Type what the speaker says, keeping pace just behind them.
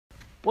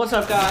What's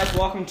up, guys?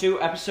 Welcome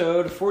to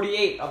episode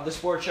 48 of the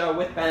Sports Show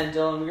with Ben and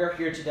Dylan. We are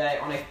here today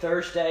on a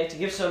Thursday to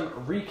give some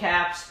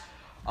recaps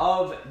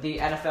of the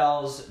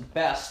NFL's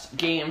best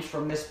games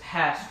from this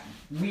past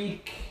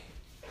week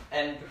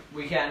and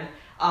weekend.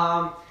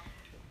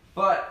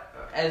 But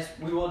as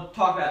we will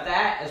talk about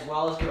that, as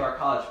well as give our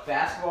college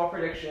basketball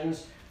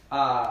predictions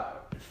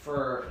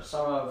for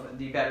some of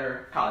the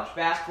better college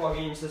basketball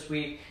games this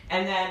week,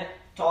 and then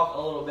talk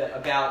a little bit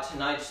about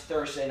tonight's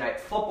Thursday night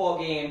football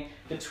game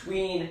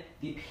between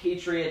the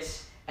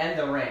Patriots and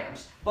the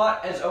Rams.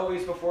 But as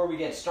always, before we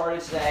get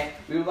started today,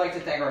 we would like to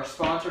thank our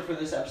sponsor for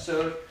this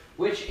episode,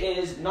 which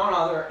is none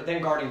other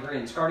than Garden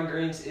Greens. Garden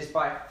Greens is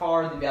by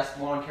far the best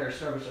lawn care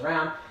service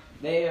around.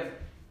 They have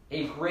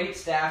a great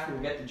staff who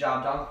will get the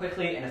job done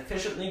quickly and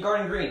efficiently.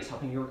 Garden Greens,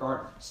 helping your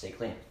garden stay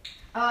clean.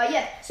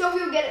 So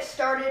we will get it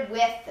started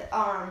with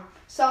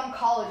some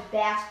college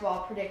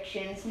basketball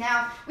predictions.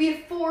 Now, we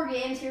have 4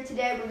 games here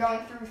today. We're going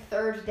through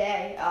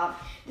Thursday.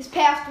 This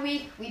past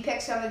week, we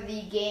picked some of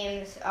the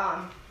games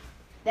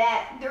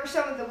that there were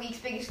some of the week's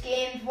biggest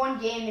games. One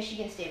game,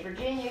 Michigan State,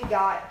 Virginia,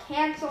 got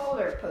canceled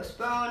or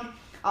postponed.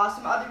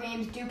 Some other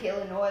games, Duke,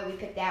 Illinois, we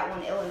picked that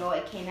one.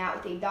 Illinois came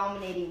out with a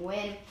dominating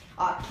win.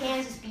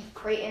 Kansas beat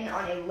Creighton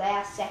on a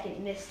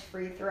last-second missed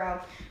free throw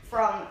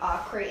from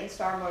Creighton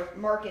star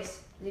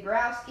Marcus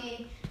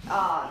Zegarowski.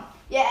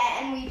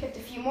 And we picked a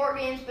few more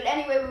games. But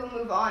anyway, we'll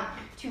move on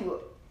to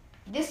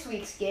this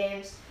week's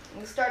games.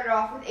 We started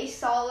off with a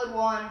solid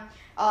one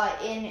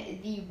in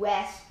the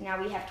West.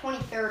 Now we have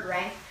 23rd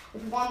ranked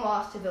with one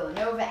loss to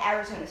Villanova.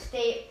 Arizona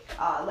State,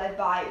 led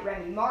by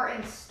Remy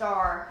Martin,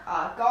 star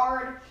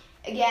guard,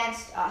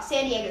 against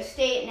San Diego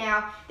State.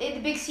 Now, they had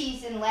the big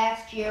season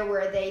last year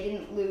where they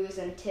didn't lose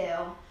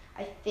until,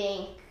 I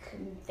think,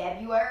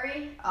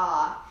 February.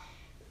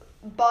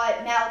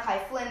 But Malachi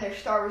Flynn, their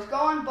star, was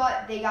gone,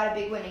 but they got a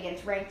big win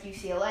against ranked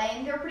UCLA,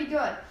 and they're pretty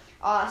good.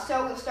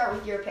 So we'll start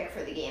with your pick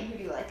for the game. Who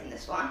do you like in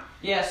this one?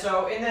 Yeah,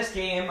 so in this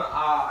game,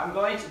 I'm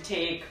going to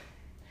take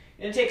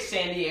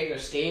San Diego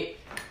State,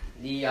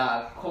 the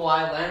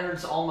Kawhi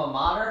Leonard's alma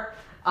mater.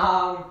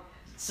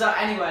 So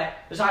anyway,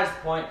 besides the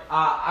point,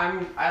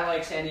 I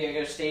like San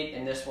Diego State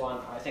in this one.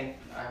 I think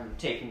I'm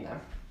taking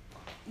them.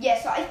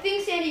 Yeah, so I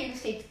think San Diego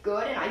State's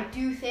good, and I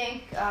do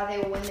think they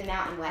will win the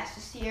Mountain West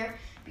this year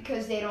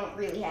because they don't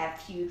really have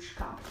huge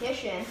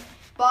competition.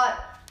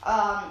 But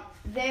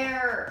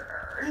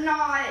they're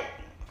not.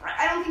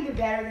 I don't think they're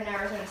better than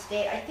Arizona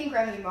State. I think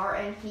Remy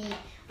Martin, he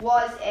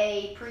was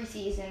a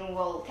preseason,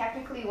 well,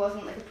 technically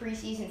wasn't like a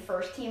preseason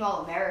first-team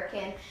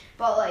All-American,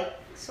 but like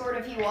sort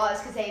of he was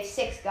because they have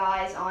 6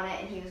 guys on it,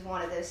 and he was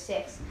one of those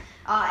 6.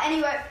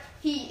 Anyway,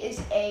 he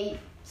is a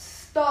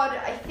stud.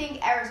 I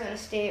think Arizona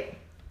State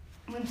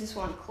wins this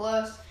one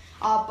close,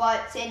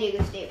 but San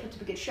Diego State puts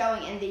up a good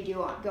showing, and they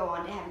do go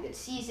on to have a good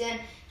season.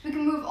 So we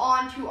can move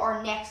on to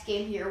our next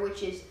game here,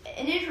 which is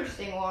an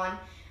interesting one.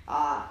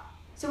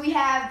 So we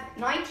have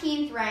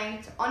 19th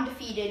ranked,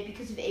 undefeated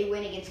because of a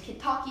win against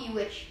Kentucky,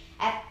 which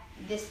at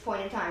this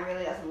point in time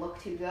really doesn't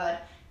look too good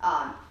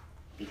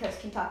because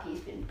Kentucky's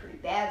been pretty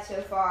bad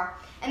so far.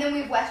 And then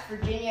we have West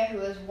Virginia, who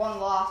has one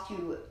loss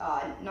to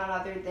none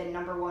other than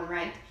number 1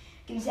 ranked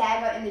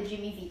Gonzaga in the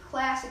Jimmy V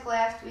Classic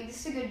last week.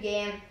 This is a good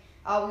game.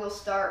 We'll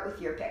start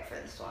with your pick for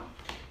this one.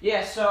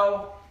 Yeah,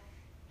 so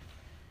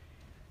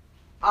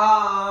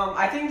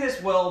I think this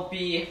will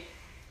be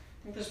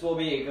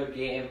a good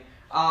game.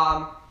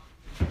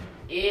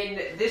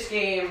 In this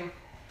game,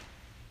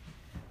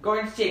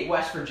 going to take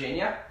West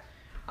Virginia.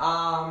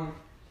 I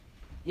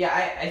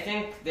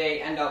think they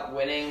end up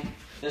winning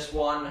this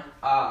one.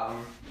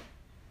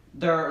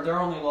 Their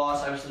only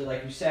loss, obviously,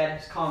 like you said,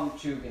 has come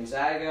to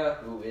Gonzaga,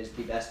 who is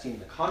the best team in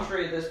the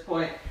country at this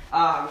point. So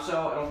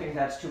I don't think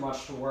that's too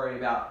much to worry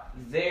about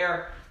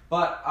there.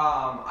 But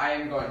I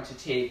am going to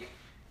take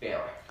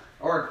Baylor.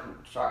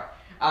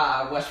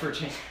 West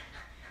Virginia.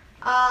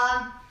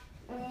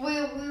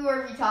 We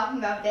will be talking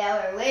about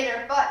Baylor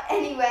later, but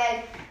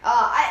anyway,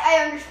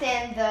 I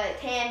understand the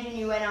tangent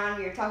you went on.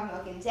 We were talking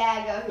about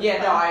Gonzaga, who was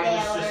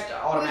just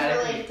automatically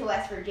who's related to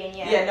West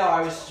Virginia. Yeah, no,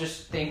 I was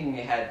just thinking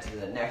ahead to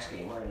the next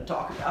game we're going to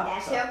talk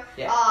about.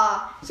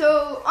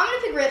 So I'm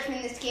going to pick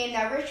Richmond this game.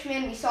 Now,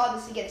 Richmond, we saw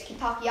this against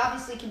Kentucky.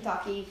 Obviously,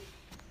 Kentucky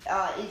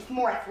is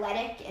more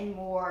athletic and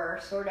more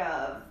sort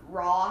of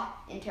raw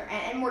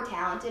and more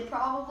talented,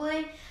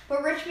 probably.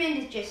 But Richmond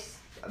is just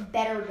a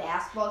better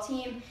basketball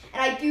team,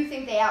 and I do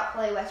think they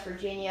outplay West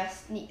Virginia,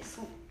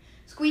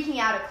 squeaking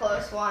out a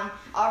close one.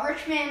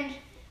 Richmond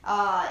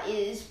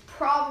is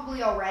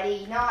probably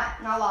already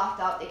not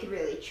locked up. They could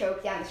really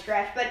choke down the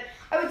stretch, but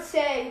I would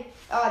say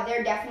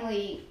they're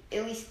definitely,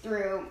 at least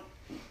through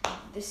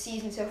the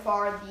season so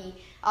far, the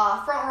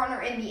front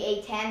runner in the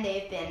A10.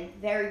 They've been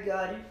very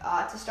good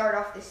to start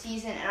off the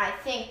season, and I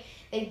think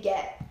they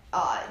get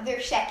their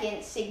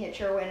second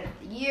signature win of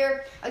the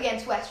year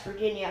against West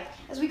Virginia.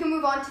 As we can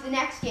move on to the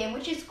next game,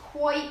 which is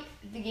quite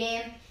the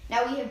game.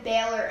 Now we have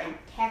Baylor and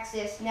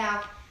Texas.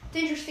 Now, what's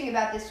interesting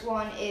about this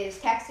one is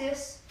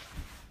Texas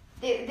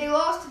They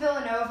lost to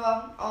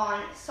Villanova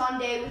on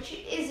Sunday, which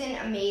isn't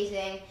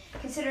amazing,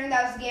 considering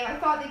that was the game. I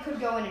thought they could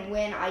go in and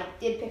win. I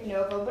did pick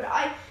Nova, but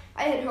I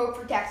had hope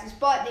for Texas.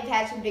 But they've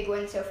had some big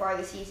wins so far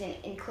this season,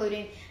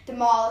 including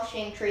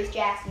demolishing Trace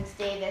Jackson's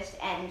Davis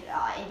and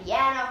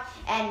Indiana,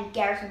 and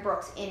Garrison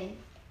Brooks in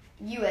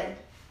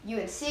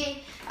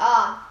UNC.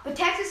 But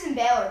Texas and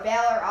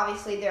Baylor,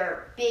 obviously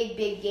their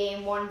big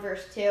game, 1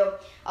 versus 2.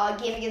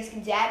 Game against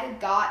Gonzaga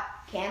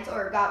got canceled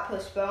or got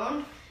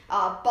postponed.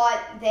 But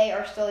they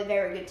are still a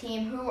very good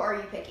team. Who are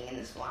you picking in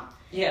this one?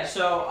 Yeah,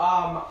 so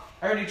I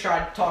already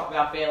tried to talk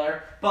about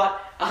Baylor,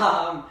 but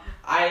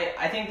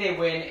I think they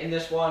win in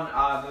this one.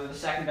 They're the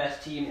second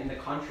best team in the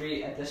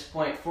country at this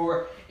point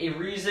for a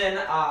reason.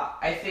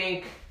 I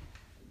think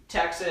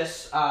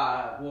Texas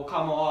will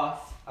come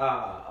off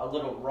a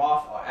little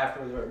rough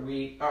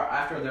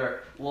after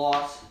their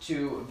loss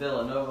to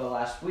Villanova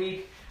last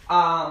week.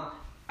 I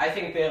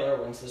think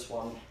Baylor wins this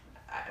one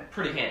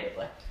pretty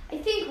handedly. I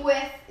think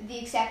with the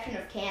exception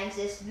of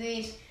Kansas,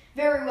 these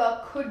very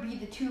well could be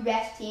the 2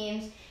 best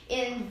teams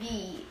in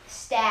the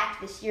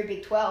stack this year,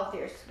 Big 12.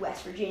 There's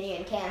West Virginia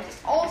and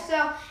Kansas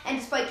also, and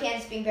despite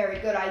Kansas being very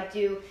good, I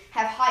do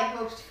have high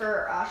hopes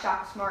for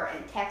Shaka Smart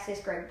and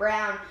Texas, Greg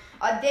Brown.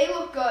 They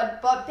look good,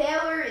 but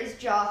Baylor is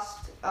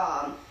just,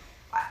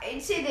 I'd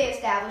say they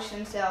established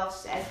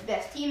themselves as the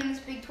best team in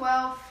this Big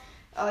 12.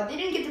 They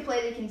didn't get to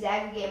play the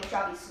Gonzaga game, which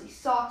obviously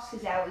sucks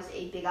because that was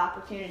a big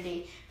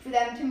opportunity for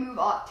them to move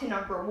up to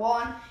number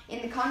 1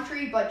 in the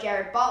country. But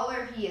Jared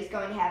Butler, he is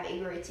going to have a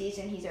great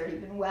season. He's already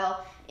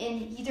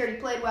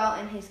played well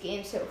in his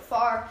game so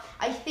far.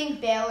 I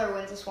think Baylor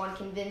wins this one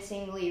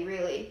convincingly,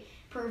 really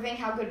proving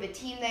how good of a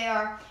team they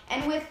are.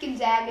 And with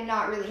Gonzaga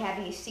not really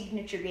having a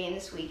signature game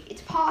this week,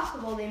 it's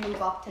possible they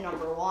move up to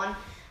number 1,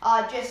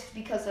 just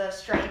because of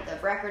strength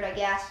of record, I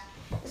guess.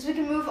 So we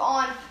can move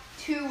on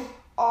to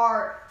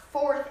our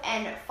 4th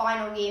and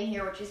final game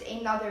here, which is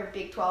another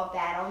Big 12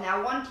 battle.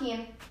 Now, one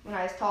team, when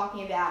I was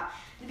talking about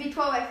the Big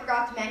 12, I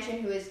forgot to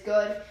mention who is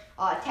good,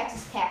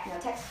 Texas Tech. Now,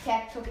 Texas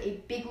Tech took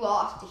a big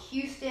loss to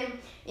Houston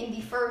in the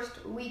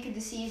first week of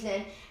the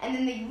season, and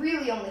then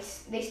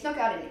they snuck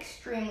out an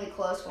extremely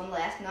close one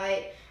last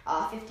night,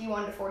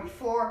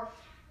 51-44.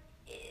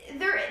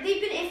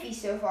 They've been iffy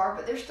so far,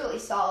 but they're still a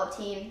solid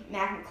team.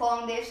 Mac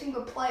McClung, they have some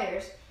good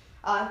players.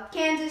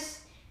 Kansas,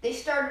 they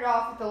started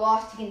off with the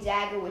loss to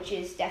Gonzaga, which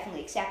is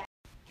definitely acceptable.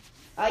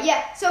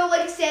 So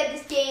like I said,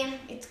 this game,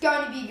 it's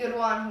going to be a good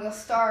one. We'll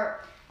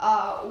start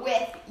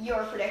with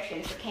your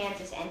predictions for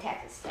Kansas and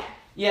Texas Tech.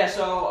 Yeah,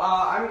 so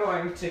I'm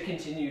going to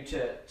continue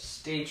to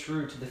stay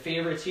true to the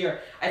favorites here.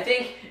 I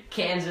think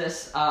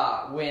Kansas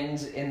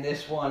wins in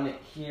this one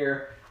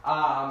here.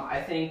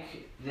 I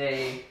think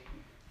they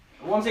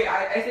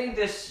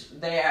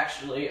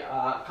actually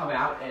come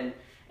out and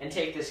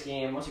take this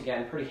game once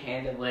again pretty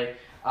handedly.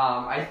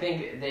 I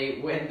think they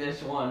win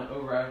this one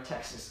over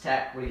Texas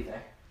Tech. What do you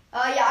think?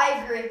 Yeah,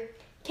 I agree.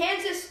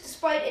 Kansas,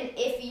 despite an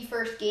iffy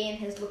first game,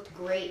 has looked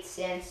great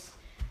since.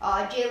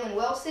 Jalen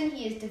Wilson,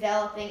 he is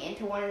developing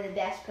into one of the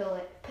best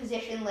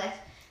positionless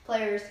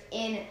players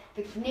in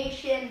the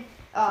nation.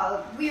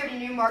 We already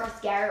knew Marcus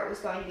Garrett was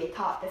going to be a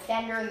top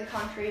defender in the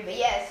country, but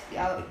yes,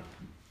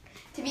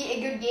 to be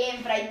a good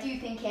game, but I do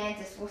think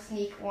Kansas will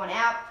sneak one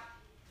out.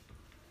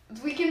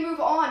 We can move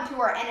on to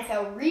our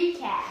NFL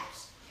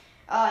recaps.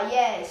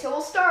 So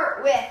we'll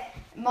start with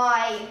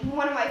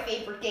one of my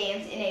favorite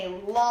games in a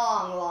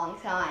long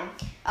time.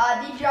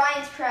 The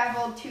Giants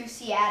traveled to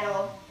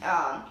Seattle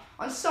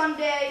on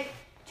Sunday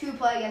to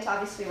play against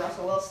obviously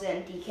Russell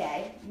Wilson,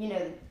 DK. You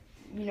know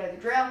the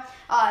drill.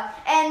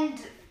 And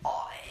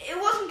it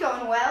wasn't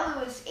going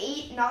well. It was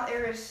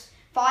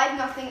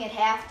 5-0 at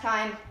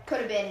halftime. Could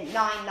have been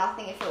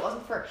 9-0 if it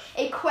wasn't for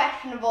a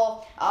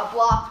questionable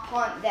blocked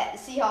punt that the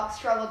Seahawks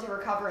struggled to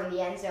recover in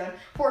the end zone,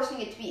 forcing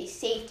it to be a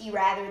safety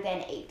rather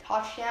than a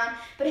touchdown.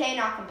 But hey,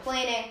 not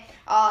complaining.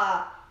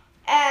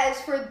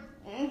 As for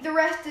the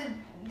rest of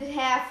the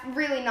half,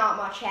 really not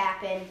much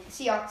happened. The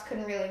Seahawks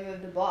couldn't really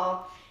move the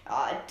ball.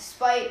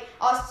 Besides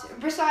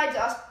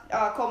us,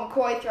 Colt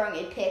McCoy throwing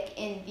a pick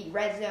in the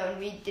red zone,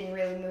 we didn't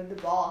really move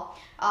the ball.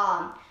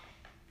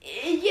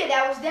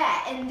 That was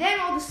that. And then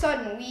all of a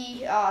sudden,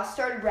 we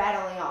started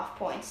rattling off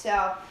points.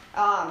 So,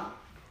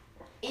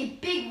 a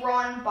big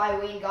run by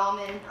Wayne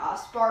Gallman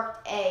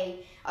sparked a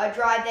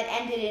drive that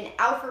ended in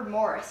Alfred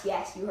Morris.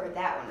 Yes, you heard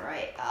that one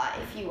right.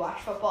 If you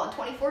watched football in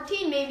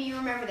 2014, maybe you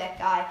remember that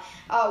guy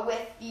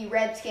with the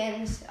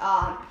Redskins.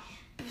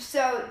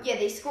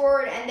 They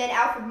scored, and then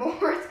Alfred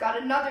Morris got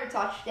another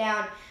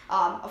touchdown.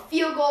 A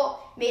field goal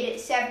made it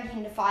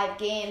 17-5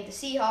 game. The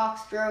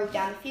Seahawks drove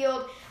down the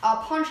field,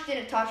 punched in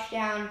a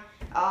touchdown,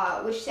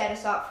 which set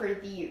us up for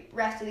the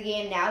rest of the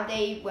game. Now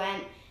they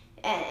went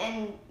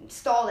and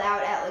stalled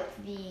out at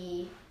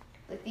the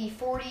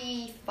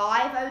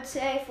 45, I would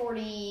say,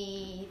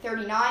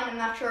 39, I'm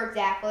not sure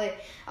exactly,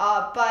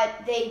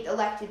 but they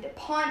elected to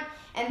punt,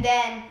 and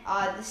then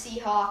the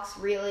Seahawks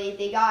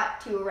they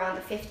got to around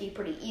the 50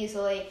 pretty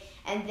easily,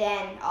 and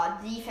then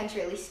the defense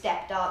really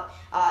stepped up.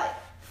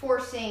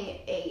 forcing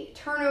a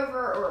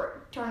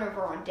turnover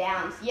on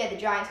downs. Yeah, the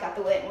Giants got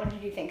the win. What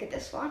did you think of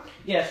this one?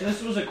 Yeah, so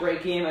this was a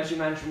great game, as you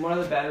mentioned. One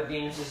of the better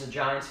games as a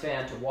Giants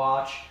fan to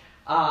watch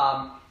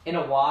in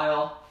a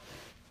while.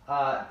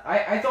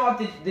 I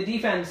thought the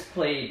defense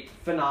played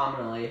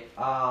phenomenally.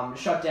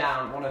 Shut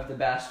down one of the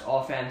best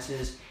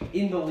offenses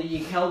in the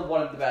league, held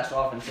one of the best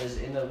offenses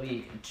in the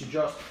league to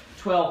just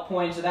 12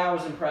 points, so that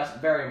was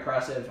very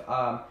impressive.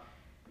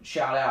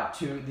 Shout out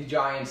to the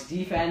Giants'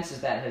 defense,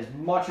 as that has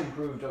much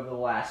improved over the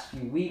last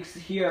few weeks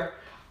here.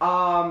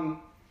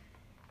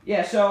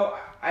 Yeah, so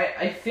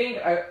I think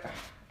I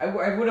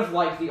would have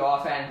liked the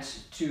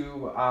offense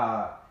to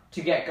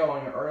get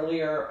going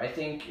earlier. I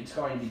think it's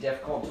going to be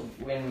difficult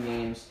to win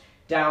games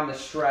down the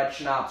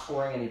stretch, not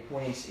scoring any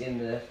points in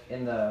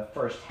the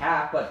first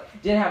half, but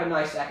did have a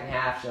nice second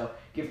half, so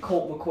give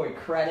Colt McCoy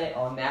credit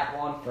on that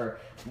one for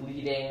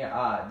leading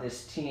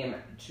this team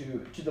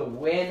to the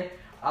win.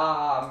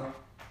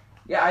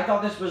 Yeah, I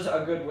thought this was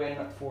a good win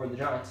for the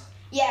Giants.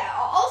 Yeah,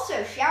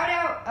 also, shout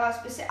out,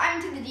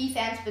 I'm to the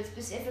defense, but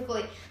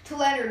specifically to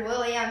Leonard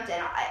Williams,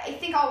 and I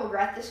think I'll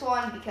regret this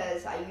one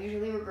because I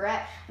usually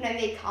regret when I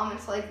make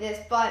comments like this,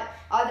 but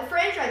the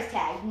franchise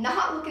tag,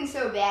 not looking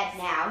so bad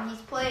now.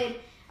 He's played,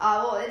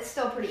 well, it's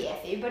still pretty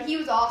iffy, but he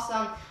was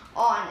awesome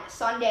on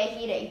Sunday.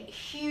 He had a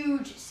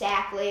huge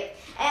sack late,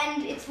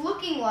 and it's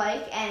looking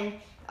like, and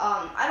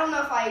I don't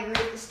know if I agree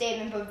with the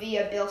statement, but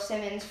via Bill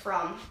Simmons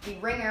from The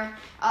Ringer,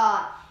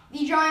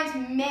 the Giants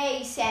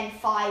may send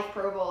 5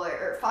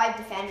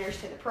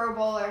 defenders to the Pro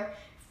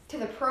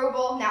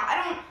Bowl. Now,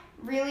 I don't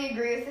really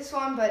agree with this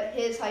one, but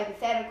his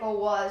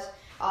hypothetical was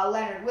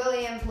Leonard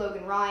Williams,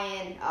 Logan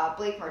Ryan,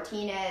 Blake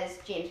Martinez,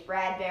 James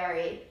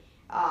Bradbury.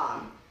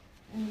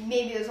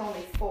 Maybe it was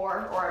only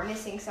 4, or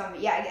missing some.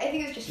 Yeah, I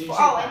think it was just 4.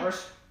 And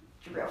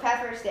Jabril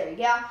Peppers. There we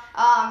go.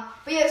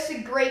 But yeah, it's a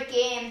great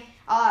game.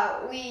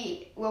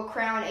 We will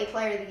crown a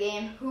player of the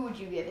game. Who would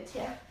you give it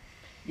to?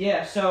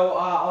 Yeah. So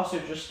also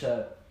just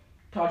to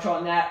touch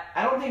on that,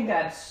 I don't think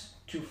that's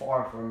too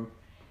far from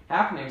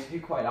happening, to be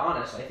quite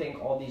honest. I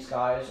think all these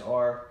guys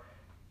are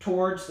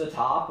towards the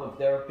top of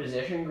their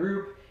position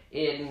group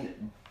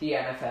in the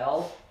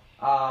NFL,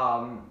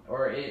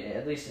 or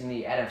at least in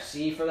the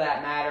NFC for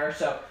that matter,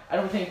 so I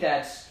don't think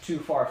that's too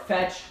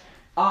far-fetched.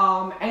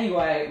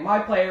 Anyway, my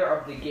player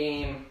of the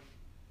game,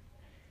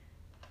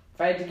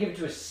 if I had to give it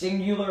to a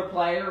singular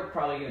player, I'd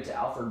probably give it to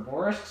Alfred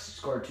Morris,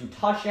 scored 2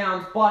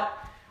 touchdowns, but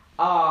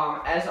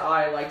as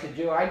I like to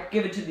do, I'd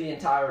give it to the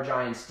entire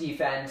Giants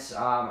defense.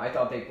 I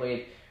thought they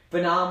played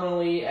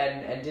phenomenally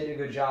and did a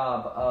good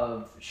job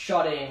of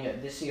shutting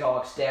the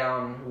Seahawks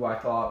down, who I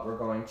thought were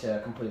going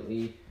to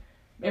completely,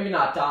 maybe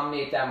not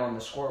dominate them on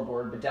the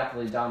scoreboard, but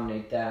definitely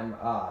dominate them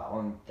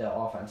on the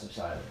offensive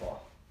side of the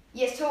ball.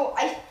 Yeah, so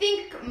I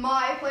think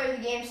my player of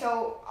the game,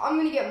 so I'm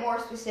going to get more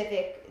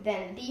specific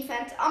than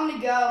defense. I'm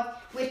going to go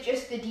with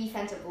just the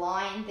defensive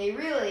line. They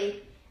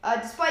really,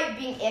 despite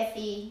being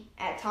iffy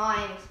at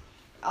times,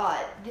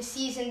 this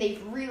season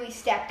they've really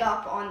stepped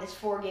up on this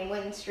 4-game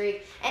winning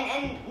streak,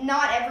 and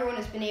not everyone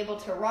has been able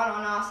to run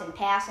on us and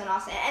pass on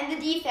us, and the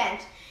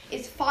defense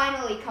is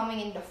finally coming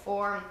into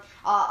form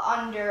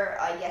under,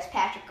 I guess,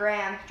 Patrick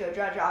Graham, Joe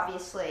Judge,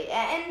 obviously,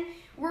 and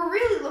we're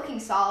really looking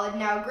solid.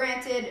 Now,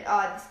 granted,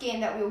 this game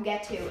that we will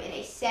get to in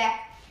a sec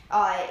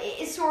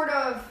is sort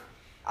of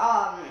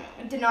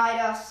denied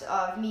us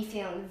of me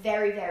feeling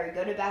very, very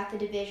good about the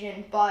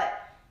division, but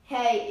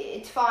hey,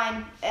 it's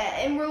fine,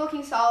 and we're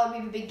looking solid. We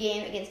have a big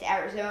game against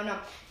Arizona.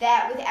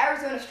 That, with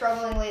Arizona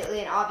struggling lately,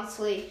 and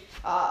obviously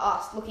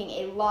us looking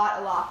a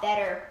lot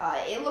better,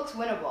 it looks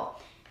winnable.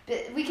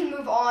 But we can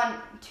move on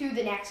to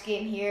the next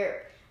game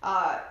here,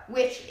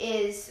 which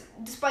is,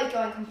 despite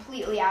going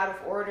completely out of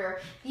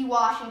order, the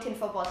Washington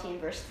football team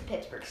versus the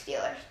Pittsburgh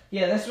Steelers.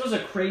 Yeah, this was a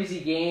crazy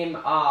game.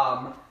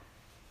 An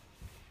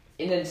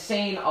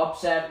insane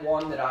upset,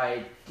 one that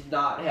I did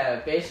not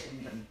have,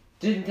 basically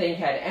didn't think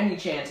had any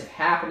chance of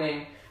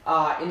happening.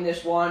 In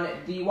this one,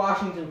 the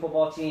Washington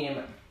football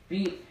team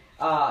beat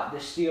the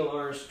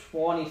Steelers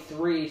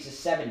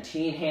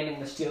 23-17,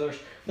 handing the Steelers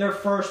their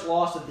first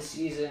loss of the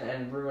season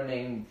and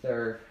ruining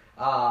their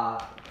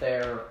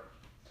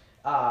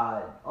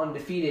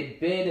undefeated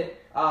bid.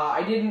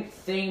 I didn't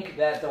think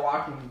that the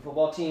Washington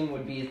football team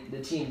would be the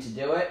team to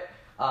do it.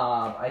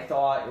 I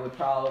thought it would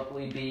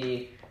probably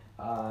be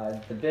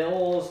the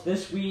Bills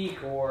this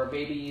week, or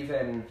maybe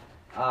even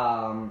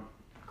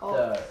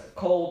the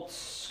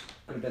Colts,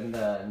 could have been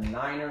the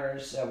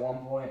Niners at one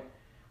point.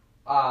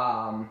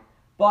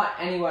 But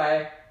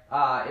anyway,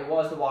 it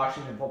was the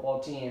Washington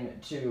football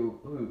team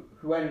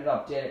who ended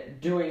up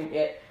doing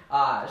it.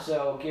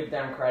 So give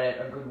them credit,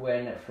 a good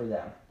win for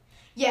them.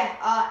 Yeah,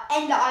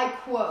 and I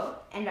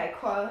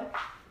quote,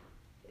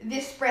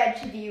 this spread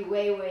should be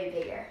way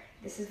bigger.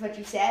 This is what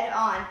you said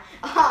on.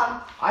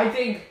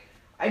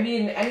 I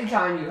mean,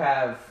 anytime you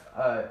have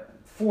a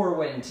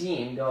 4-win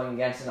team going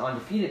against an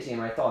undefeated team,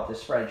 I thought the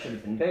spread should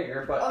have been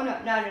bigger, but... Oh, no.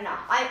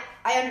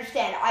 I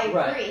understand. I agree.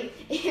 Right.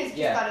 It's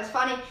just thought it was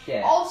funny.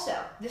 Yeah. Also,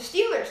 the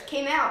Steelers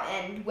came out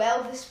and,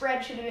 well, the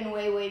spread should have been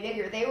way, way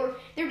bigger.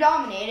 They're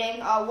dominating.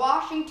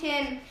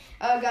 Washington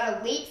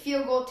got a late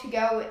field goal to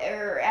go,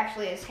 or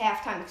actually as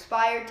halftime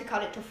expired, to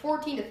cut it to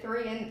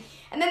 14-3,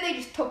 and then they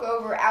just took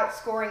over,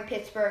 outscoring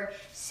Pittsburgh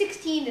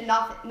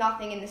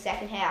 16-0 in the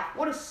second half.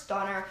 What a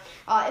stunner!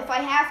 If I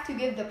have to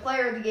give the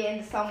player of the game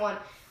to someone,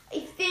 I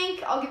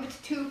think I'll give it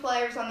to two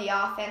players on the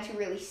offense who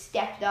really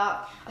stepped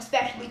up,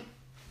 especially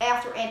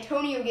after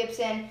Antonio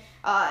Gibson,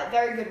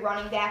 very good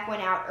running back,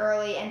 went out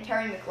early, and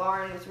Terry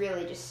McLaurin was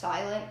really just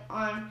silent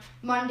on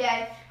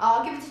Monday.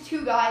 I'll give it to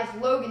two guys,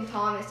 Logan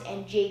Thomas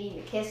and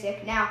J.D.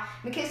 McKissic. Now,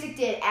 McKissic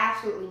did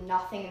absolutely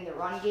nothing in the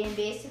run game,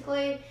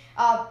 basically,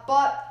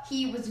 but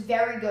he was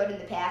very good in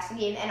the passing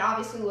game, and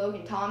obviously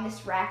Logan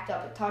Thomas racked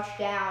up a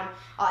touchdown.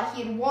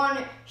 He had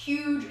one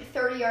huge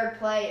 30-yard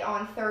play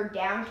on third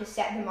down to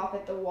set them up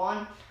at the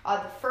one,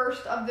 the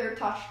first of their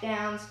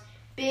touchdowns.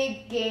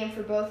 Big game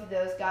for both of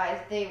those guys.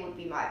 They would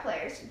be my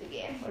players of the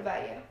game. What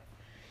about you?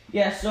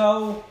 Yeah,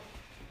 so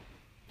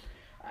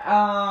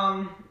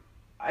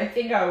I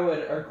think I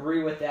would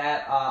agree with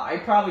that.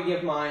 I'd probably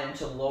give mine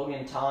to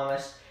Logan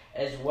Thomas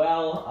as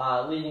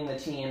well, leading the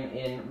team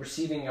in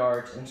receiving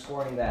yards and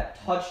scoring that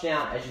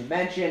touchdown, as you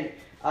mentioned.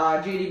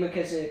 J.D.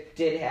 McKissic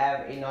did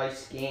have a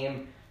nice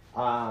game.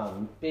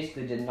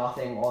 Basically did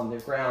nothing on the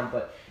ground,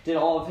 but did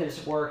all of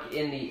his work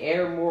in the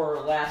air, more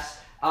or less.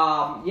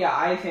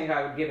 I think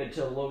I would give it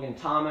to Logan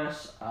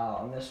Thomas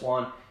on this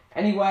one.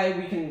 Anyway,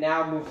 we can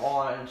now move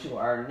on to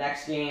our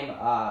next game.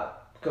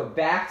 Go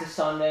back to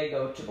Sunday,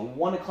 go to the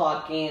 1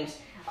 o'clock games.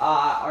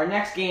 Our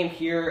next game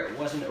here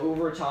was an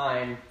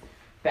overtime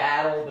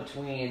battle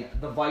between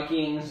the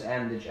Vikings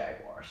and the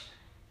Jaguars.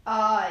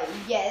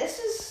 This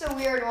is a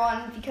weird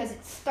one because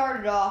it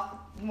started off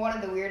one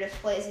of the weirdest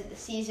plays of the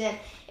season.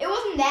 It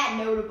wasn't that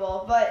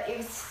notable, but it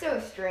was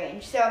so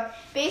strange. So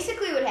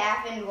basically what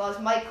happened was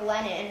Mike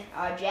Glennon,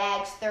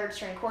 Jags'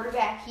 third-string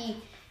quarterback, he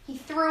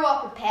threw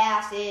up a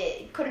pass.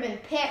 It could have been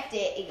picked.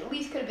 It at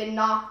least could have been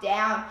knocked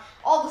down.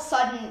 All of a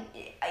sudden,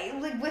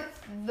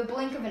 with the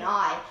blink of an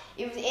eye,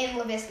 it was in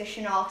Laviska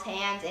Shenault's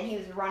hands, and he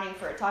was running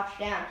for a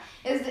touchdown.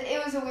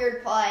 It was a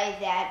weird play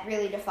that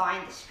really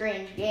defined the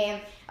strange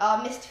game.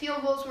 Missed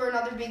field goals were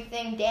another big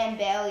thing. Dan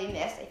Bailey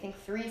missed, I think,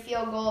 3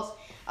 field goals.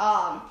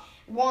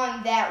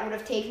 One that would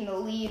have taken the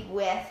lead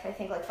with, I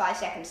think, 5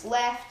 seconds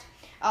left.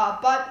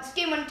 But this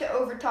game went into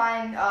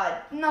overtime.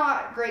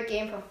 Not a great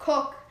game from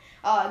Cook.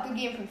 Good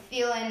game from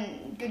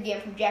Thielen, good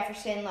game from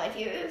Jefferson.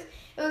 It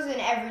was an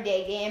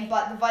everyday game,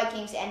 but the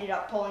Vikings ended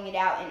up pulling it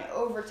out in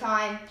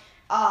overtime.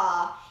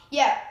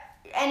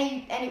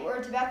 Any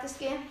words about this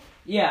game?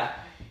 Yeah,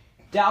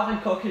 Dalvin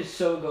Cook is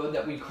so good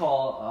that we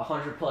call a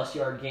 100-plus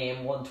yard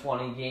game,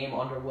 120 game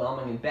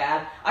underwhelming and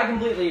bad. I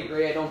completely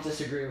agree. I don't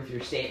disagree with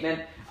your statement.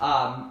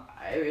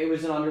 It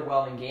was an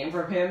underwhelming game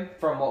from him,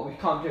 from what we've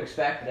come to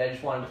expect, but I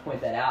just wanted to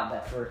point that out,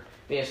 that for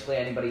basically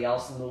anybody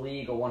else in the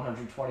league, a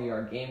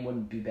 120-yard game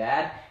wouldn't be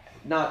bad.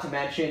 Not to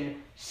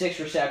mention 6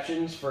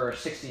 receptions for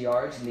 60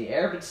 yards in the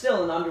air, but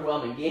still an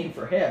underwhelming game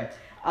for him.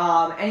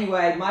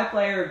 Anyway, my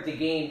player of the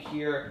game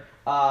here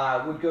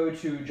would go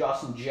to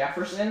Justin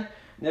Jefferson.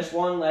 This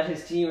one led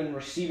his team in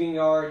receiving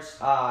yards,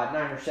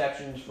 9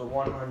 receptions for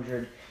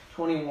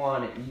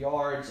 121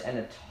 yards and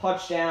a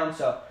touchdown.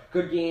 So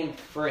good game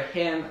for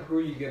him. Who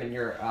are you giving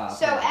your?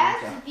 So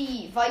as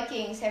the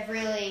Vikings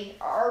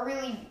are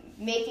really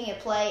making a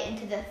play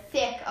into the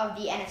thick of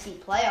the NFC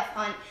playoff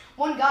hunt,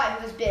 one guy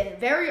who has been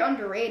very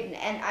underrated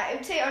and I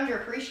would say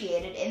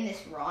underappreciated in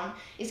this run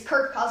is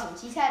Kirk Cousins.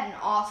 He's had an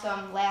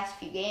awesome last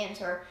few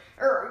games, or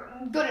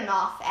good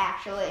enough,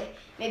 actually.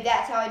 Maybe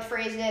that's how I'd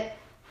phrase it.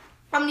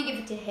 I'm going to give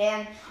it to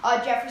him.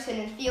 Jefferson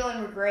and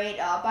Thielen were great.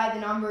 By the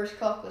numbers,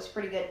 Cook was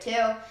pretty good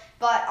too.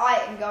 But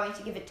I am going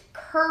to give it to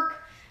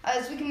Kirk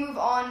as we can move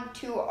on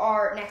to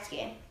our next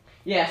game.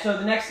 Yeah, so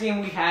the next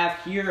game we have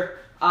here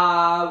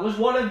was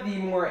one of the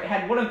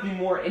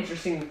more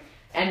interesting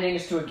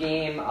endings to a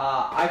game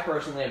I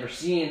personally ever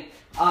seen.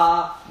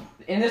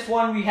 In this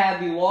one, we had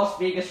the Las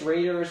Vegas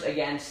Raiders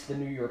against the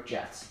New York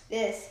Jets.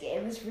 This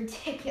game was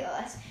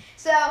ridiculous.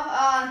 So,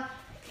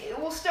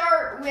 we'll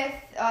start with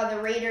the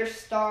Raiders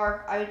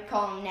star, I would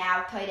call him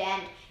now, tight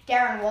end,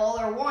 Darren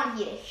Waller.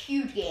 He had a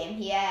huge game.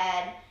 He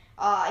had,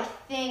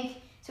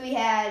 he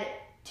had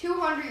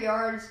 200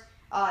 yards,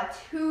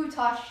 2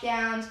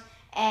 touchdowns,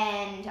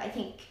 and I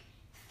think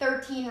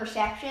 13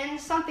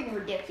 receptions, something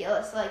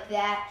ridiculous like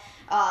that.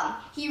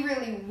 He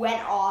really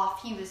went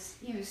off. He was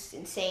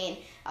insane,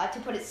 to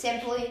put it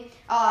simply.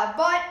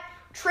 But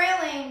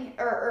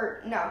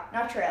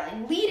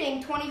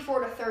leading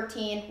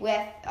 24-13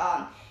 with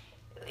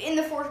in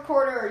the fourth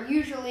quarter,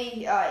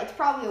 usually it's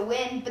probably a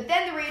win, but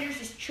then the Raiders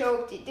just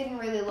choked. It didn't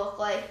really look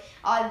like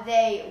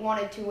they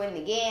wanted to win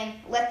the game.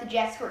 Let the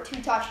Jets score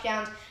 2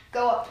 touchdowns,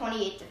 go up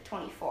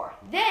 28-24.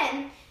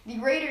 Then the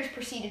Raiders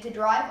proceeded to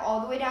drive all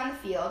the way down the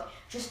field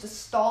just to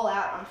stall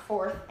out on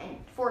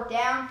fourth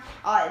down.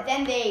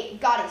 Then they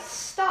got a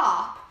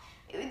stop.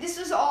 This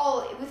was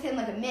all within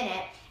a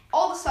minute.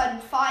 all of a sudden,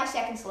 5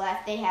 seconds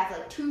left, they have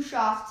like 2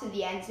 shots to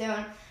the end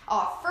zone.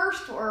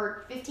 First,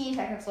 or 15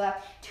 seconds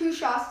left, 2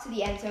 shots to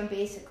the end zone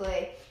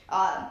basically.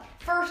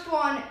 First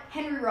one,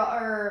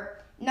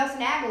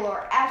 Nelson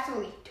Aguilar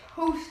absolutely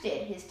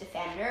toasted his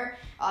defender,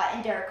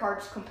 and Derek Carr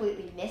just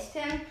completely missed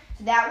him.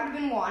 So that would have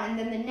been one. And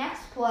then the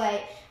next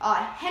play,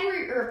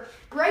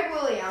 Greg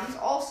Williams,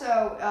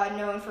 also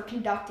known for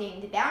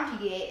conducting the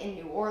Bounty Gate in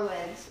New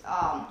Orleans,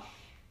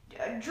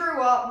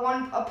 drew up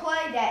a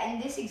play that in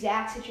this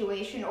exact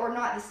situation, or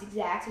not this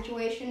exact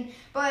situation,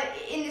 but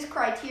in this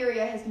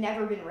criteria has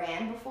never been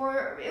ran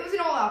before. It was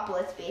an all-out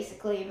blitz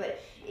basically, but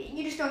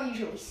you just don't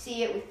usually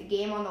see it with the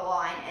game on the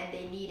line and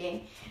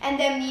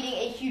them needing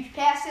a huge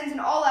pass. Sends an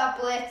all-out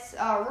blitz.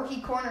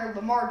 Rookie corner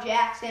Lamar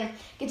Jackson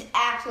gets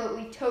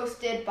absolutely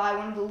toasted by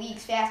one of the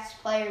league's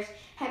fastest players,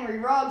 Henry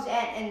Ruggs,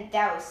 and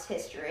that was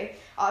history.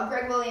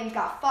 Greg Williams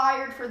got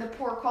fired for the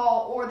poor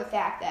call, or the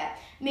fact that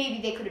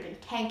maybe they could have been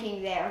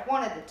tanking there,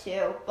 one of the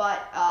two.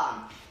 But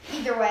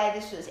either way,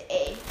 this was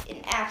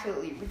an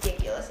absolutely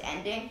ridiculous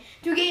ending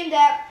to a game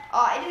that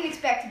I didn't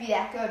expect to be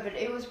that good, but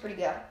it was pretty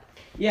good.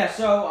 Yeah,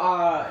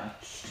 so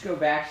just to go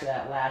back to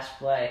that last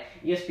play,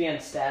 ESPN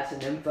Stats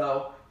and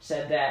Info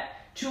said that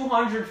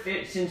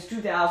since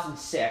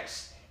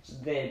 2006, so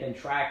they've been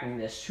tracking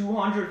this,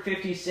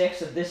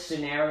 256 of this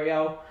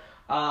scenario,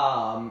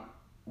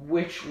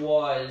 which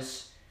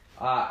was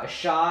a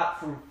shot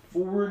from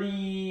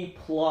 40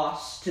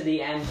 plus to the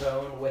end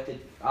zone with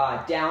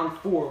down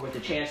 4 with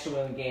a chance to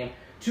win the game.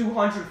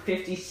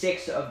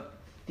 256 of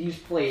these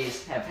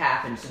plays have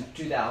happened since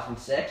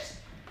 2006.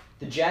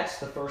 The Jets,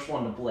 the first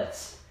one to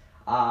blitz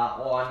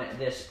on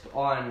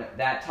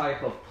that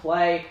type of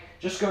play.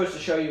 Just goes to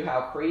show you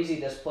how crazy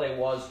this play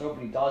was.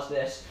 Nobody does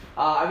this,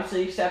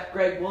 obviously, except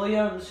Greg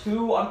Williams,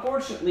 who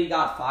unfortunately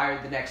got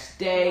fired the next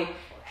day,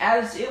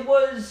 as it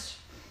was,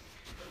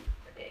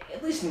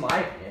 at least in my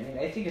opinion,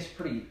 I think it's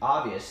pretty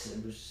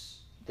obvious.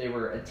 They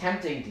were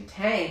attempting to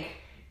tank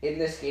in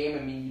this game.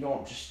 I mean, you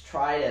don't just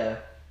try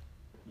to,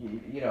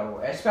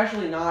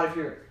 especially not if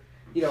you're,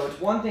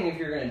 it's one thing if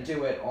you're going to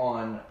do it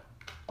on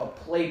a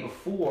play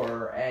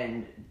before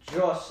and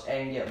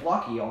get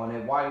lucky on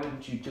it. Why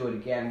wouldn't you do it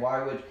again?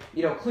 Why would,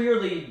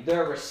 clearly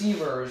their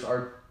receivers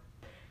are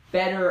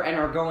better and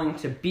are going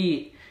to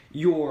beat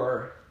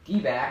your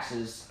D-backs,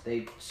 as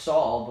they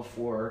saw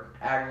before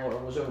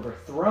Aguilar was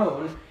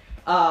overthrown.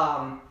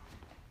 Why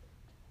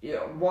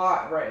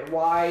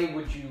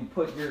would you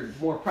put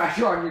more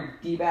pressure on your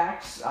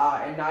D-backs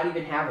and not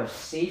even have a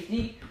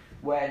safety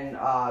when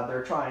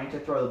they're trying to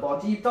throw the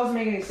ball deep? Doesn't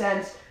make any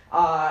sense,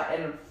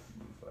 and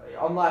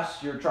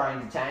unless you're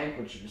trying to tank,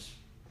 which is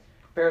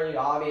fairly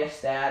obvious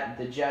that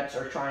the Jets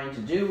are trying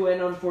to do,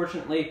 and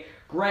unfortunately,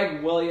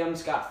 Greg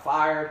Williams got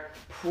fired,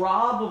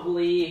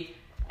 probably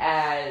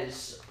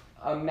as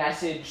a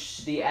message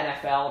to the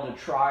NFL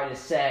to try to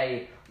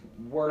say,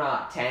 we're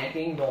not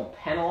tanking, don't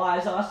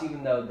penalize us,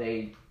 even though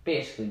they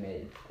basically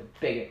made a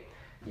big,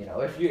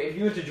 if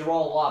you were to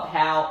draw up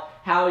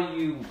how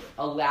you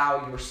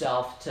allow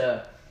yourself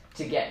to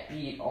get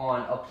beat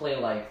on a play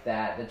like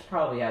that, that's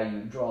probably how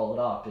you draw it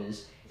up,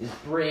 is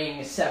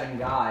bring 7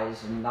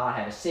 guys and not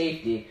have a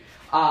safety.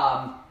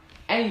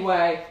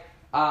 Anyway,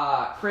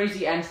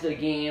 crazy end to the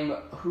game.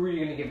 Who are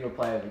you going to give your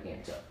player of the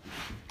game to?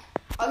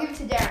 I'll give it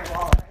to Darren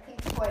Waller. I think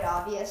it's quite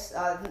obvious.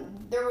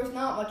 There was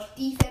not much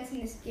defense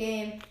in this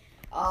game.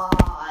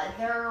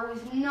 There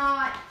was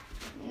not...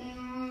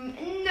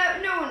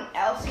 No one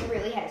else who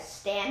really had a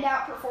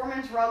standout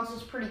performance. Ruggs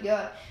was pretty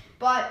good.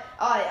 But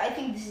I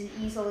think this is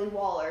easily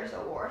Waller's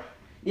award.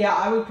 Yeah,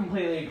 I would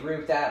completely agree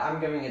with that. I'm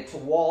giving it to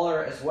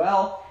Waller as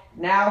well.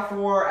 Now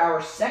for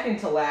our second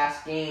to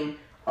last game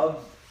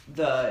of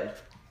the...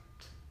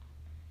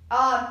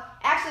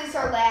 Actually, it's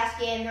our last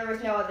game. There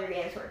was no other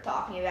games worth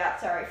talking about.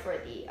 Sorry for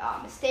the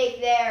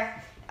mistake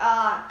there.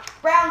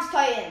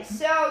 Browns-Titans.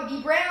 So the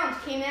Browns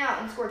came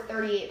out and scored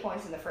 38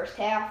 points in the first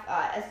half,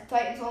 as the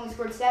Titans only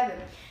scored 7.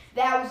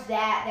 That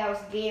was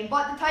the game.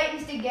 But the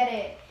Titans did get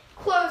it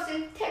close,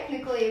 and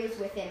technically it was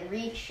within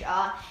reach.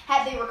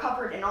 Had they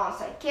recovered an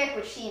onside kick,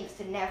 which seems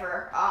to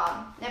never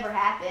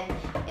happen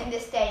in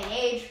this day and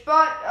age.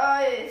 But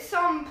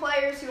some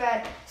players who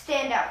had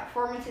standout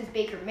performances,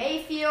 Baker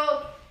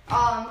Mayfield,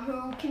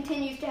 who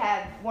continues to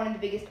have one of the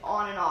biggest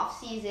on and off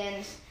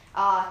seasons.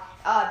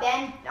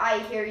 Ben,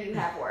 I hear you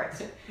have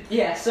words.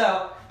 Yeah,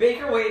 so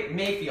Baker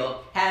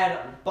Mayfield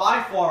had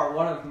by far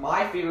one of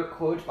my favorite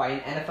quotes by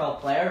an NFL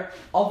player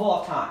of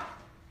all time.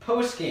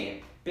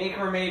 Post-game,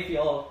 Baker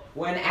Mayfield,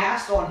 when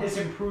asked on his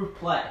improved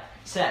play,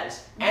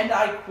 says, and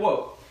I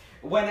quote,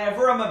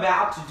 "Whenever I'm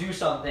about to do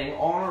something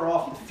on or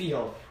off the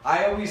field,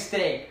 I always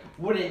think,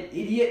 would an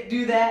idiot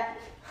do that?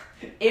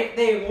 If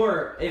they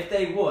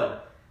would,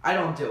 I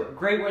don't do it."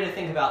 Great way to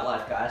think about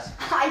life, guys.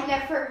 I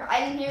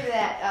didn't hear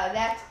that.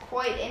 That's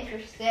quite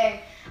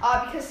interesting,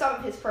 because some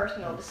of his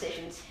personal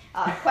decisions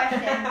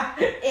question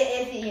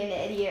if he's an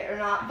idiot or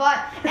not. But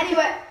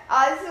anyway,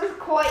 this was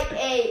quite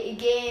a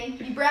game.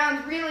 The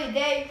Browns really,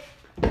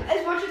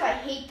 as much as I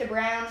hate the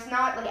Browns,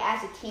 not like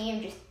as a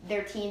team, just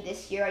their team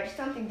this year, I just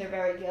don't think they're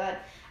very good.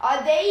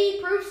 They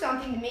proved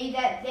something to me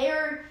that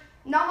they're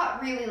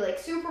not really like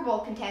Super Bowl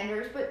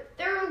contenders, but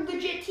they're a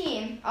legit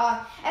team.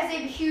 As they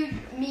have a huge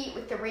meet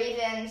with the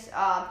Ravens.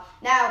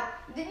 Now,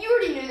 you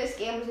already knew this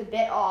game was a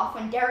bit off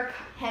when Derrick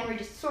Henry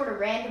just sort of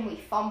randomly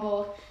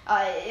fumbled.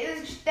 That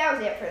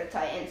was it for the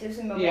Titans. It was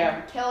a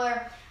momentum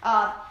killer.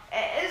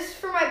 As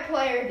for my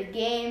player of the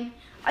game,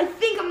 I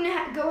think I'm gonna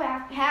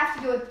have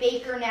to go with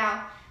Baker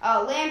now.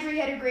 Landry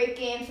had a great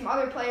game. Some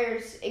other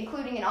players,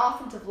 including an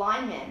offensive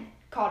lineman,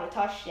 caught a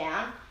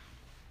touchdown.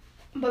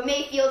 But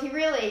Mayfield, he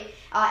really,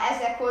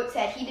 as that quote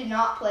said, he did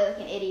not play like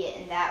an idiot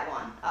in that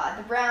one.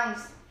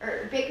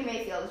 Baker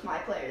Mayfield is my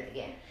player of the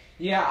game.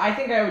 Yeah, I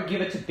think I would give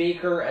it to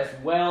Baker as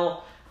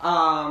well.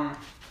 I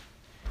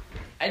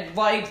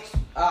liked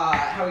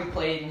how he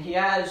played, and he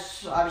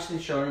has obviously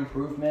shown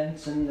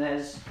improvements and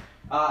has,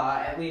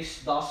 at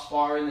least thus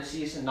far in the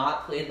season,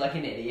 not played like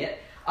an idiot.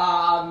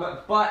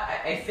 But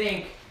I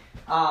think,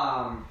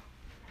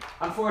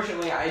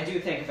 unfortunately, I do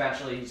think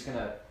eventually he's going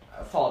to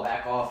fall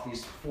back off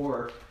these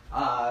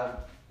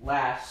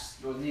last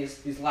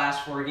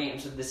 4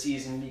 games of the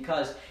season,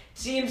 because it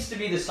seems to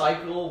be the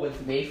cycle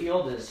with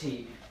Mayfield as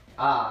he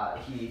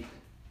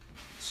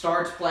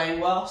starts playing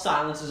well,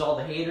 silences all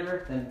the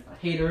haters, and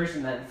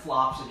then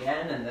flops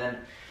again, and then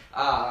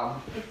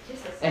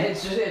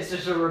it's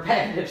just a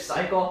repetitive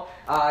cycle.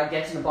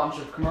 Gets in a bunch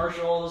of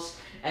commercials,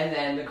 and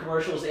then the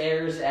commercials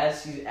airs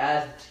as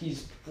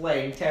he's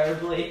playing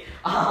terribly.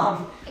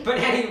 But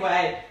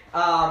anyway.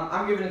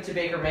 I'm giving it to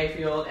Baker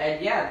Mayfield,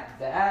 and yeah,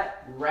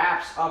 that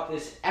wraps up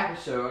this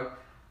episode,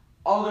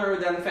 other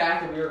than the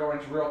fact that we are going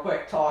to real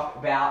quick talk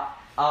about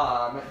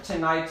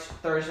tonight's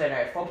Thursday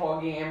Night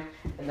Football game,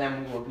 and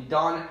then we will be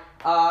done.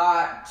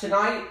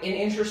 Tonight, an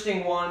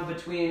interesting one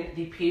between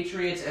the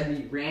Patriots and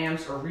the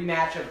Rams, a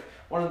rematch of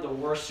one of the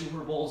worst Super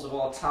Bowls of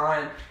all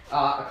time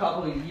a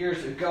couple of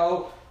years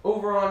ago.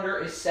 Over-under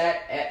is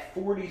set at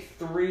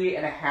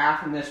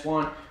 43.5 in this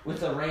one,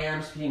 with the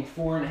Rams being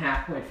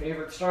 4.5-point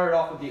favorites. Started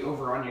off with the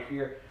over-under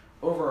here.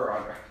 Over or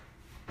under?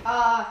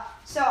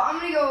 So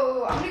I'm gonna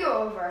go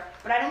over,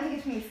 but I don't think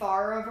it's gonna be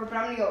far over. But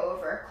I'm gonna go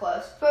over,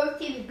 close. Both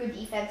teams have good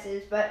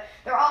defenses, but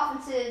their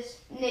offenses,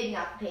 maybe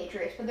not the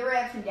Patriots, but the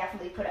Rams can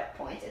definitely put up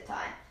points at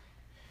times.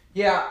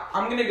 Yeah,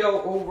 I'm gonna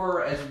go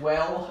over as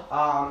well.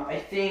 I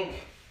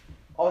think,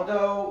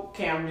 although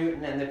Cam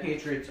Newton and the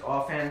Patriots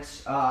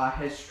offense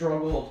has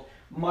struggled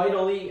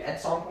mightily at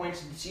some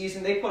points of the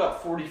season, they put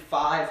up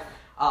 45 in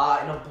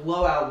a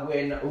blowout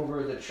win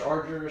over the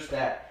Chargers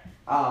that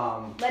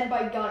led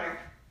by Gunner.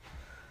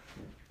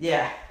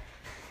 Yeah.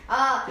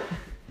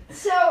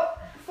 So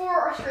for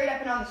our straight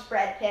up and on the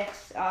spread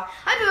picks, I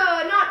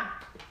have a not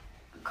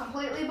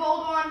completely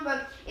bold one,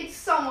 but it's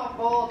somewhat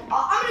bold.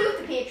 I'm gonna go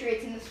with the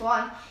Patriots in this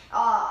one.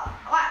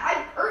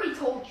 I already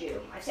told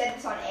you. I've said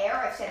this on air.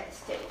 I've said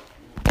this to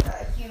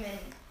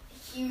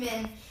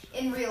human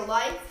in real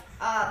life.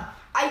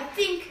 I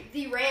think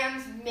the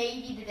Rams may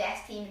be the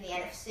best team in the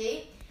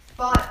NFC,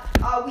 but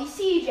we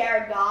see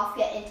Jared Goff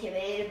get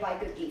intimidated by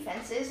good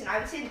defenses, and I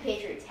would say the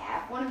Patriots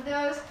have one of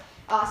those.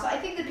 So I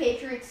think the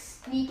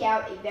Patriots sneak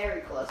out a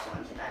very close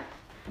one tonight.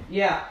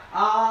 Yeah,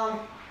 I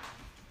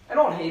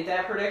don't hate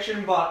that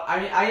prediction, but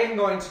I am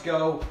going to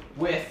go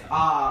with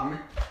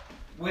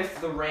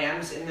the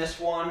Rams in this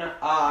one.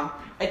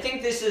 I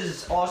think this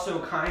is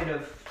also kind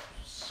of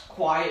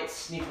quiet,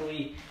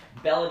 sneakily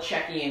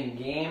Belichickian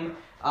game,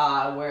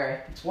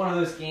 where it's one of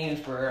those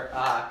games where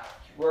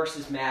he works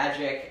his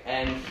magic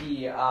and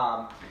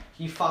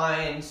he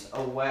finds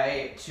a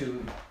way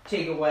to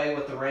take away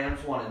what the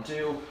Rams want to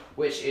do,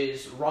 which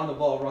is run the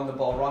ball, and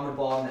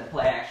then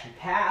play action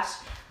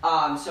pass.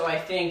 So I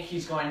think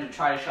he's going to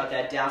try to shut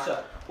that down.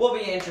 So will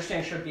be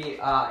interesting. Should be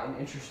an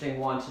interesting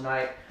one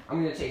tonight.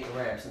 I'm going to take the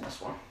Rams in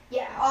this one.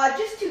 Yeah,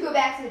 just to go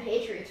back to the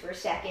Patriots for a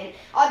second,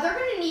 they're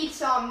going to need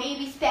some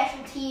maybe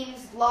special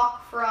teams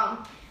luck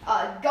from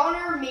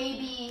Gunner,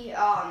 maybe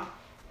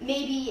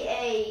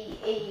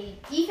a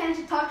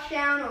defensive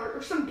touchdown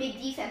or some big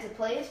defensive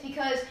plays,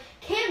 because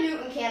Cam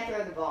Newton can't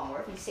throw the ball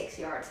more than 6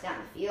 yards down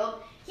the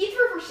field. He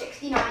threw for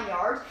 69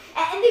 yards,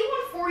 and they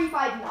won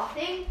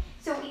 45-0.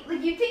 So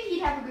you'd think he'd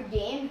have a good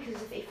game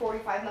because of a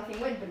 45-0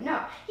 win, but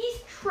no,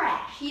 he's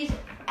trash. He's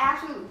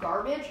absolute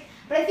garbage.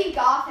 But I think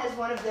Goff has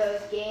one of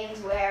those games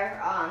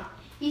where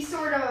he's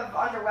sort of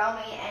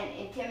underwhelming and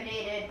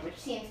intimidated, which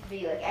seems to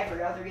be like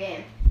every other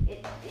game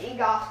in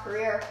Goff's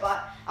career.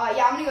 But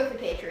yeah, I'm going to go with the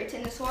Patriots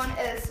in this one,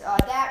 as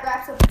that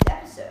wraps up this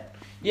episode.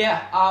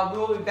 Yeah,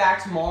 we'll be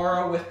back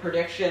tomorrow with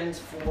predictions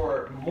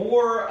for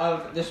more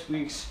of this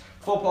week's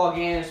football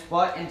games.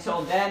 But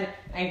until then,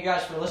 thank you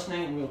guys for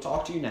listening, and we'll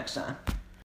talk to you next time.